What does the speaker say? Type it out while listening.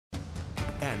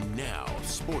And now,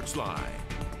 Sportsline.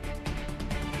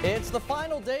 It's the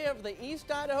final day of the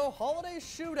East Idaho Holiday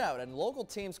Shootout, and local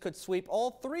teams could sweep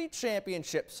all 3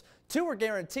 championships. 2 were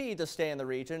guaranteed to stay in the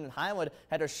region, and Highland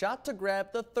had a shot to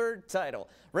grab the 3rd title.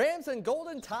 Rams and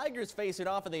Golden Tigers facing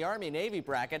off in the Army-Navy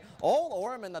bracket. All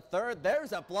Orem in the 3rd.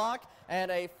 There's a block and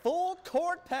a full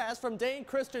court pass from Dane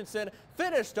Christensen,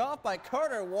 finished off by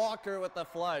Carter Walker with the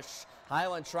flush.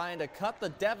 Highland trying to cut the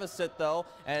deficit though,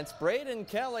 and it's Braden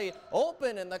Kelly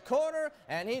open in the corner,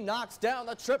 and he knocks down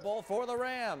the triple for the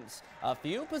Rams. A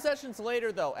few possessions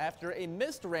later though, after a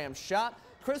missed Rams shot,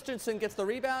 Christensen gets the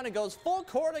rebound and goes full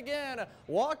court again.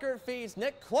 Walker feeds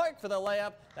Nick Clark for the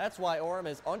layup. That's why Orem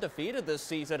is undefeated this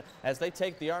season as they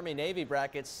take the Army-Navy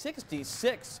bracket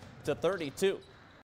 66-32.